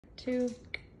2.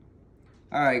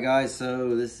 All right, guys,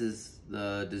 so this is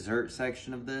the dessert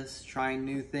section of this, trying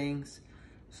new things.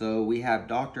 So we have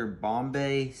Dr.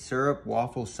 Bombay Syrup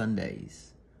Waffle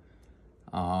Sundaes.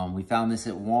 We found this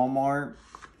at Walmart.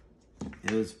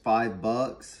 It was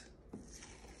 $5.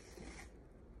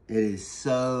 It is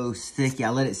so sticky.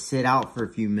 I let it sit out for a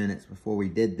few minutes before we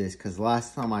did this because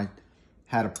last time I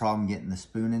had a problem getting the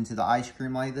spoon into the ice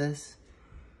cream like this.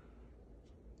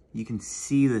 You can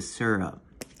see the syrup.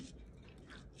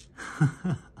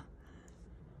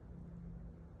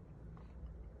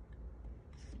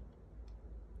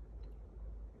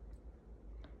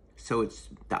 So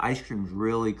the ice cream's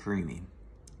really creamy,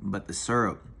 but the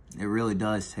syrup, it really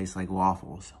does taste like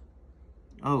waffles.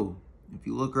 Oh, if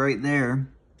you look right there,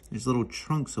 there's little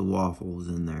chunks of waffles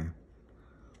in there.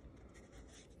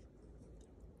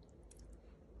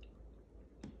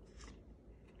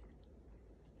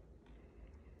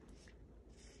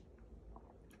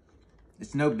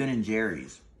 It's no Ben &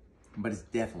 Jerry's, but it's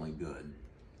definitely good.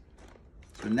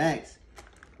 So next,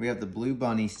 we have the Blue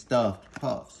Bunny Stuffed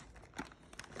Puffs.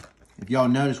 If y'all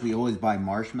notice, we always buy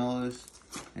marshmallows,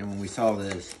 and when we saw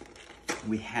this,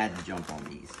 we had to jump on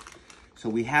these. So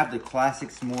we have the classic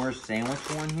s'mores sandwich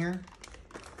one here.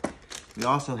 We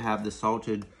also have the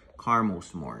salted caramel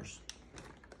s'mores.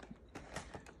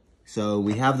 So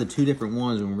we have the two different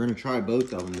ones, and we're gonna try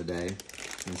both of them today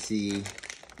and see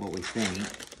what we think.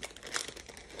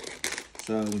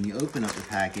 So when you open up the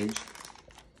package,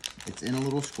 it's in a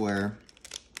little square.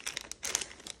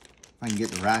 If I can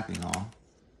get the wrapping off.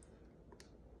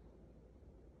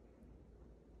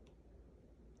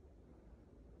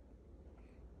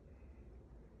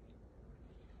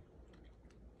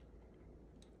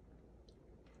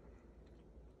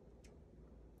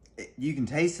 You can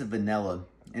taste the vanilla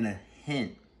and a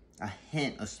hint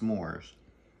of s'mores.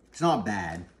 It's not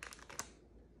bad,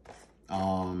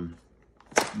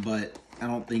 but I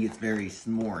don't think it's very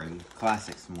s'more-y,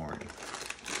 classic s'more-y.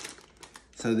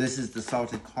 So this is the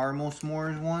salted caramel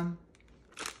s'mores one.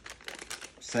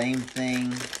 Same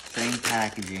thing, same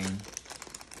packaging.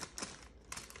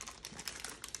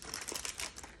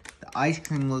 The ice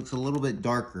cream looks a little bit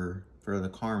darker for the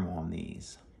caramel on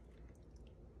these.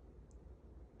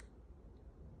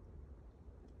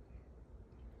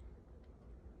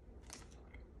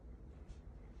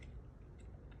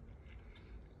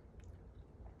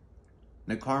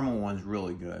 The caramel one's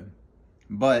really good.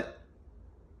 But,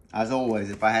 as always,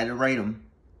 if I had to rate them,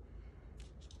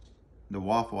 the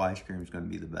waffle ice cream is going to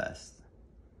be the best.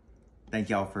 Thank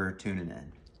y'all for tuning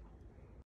in.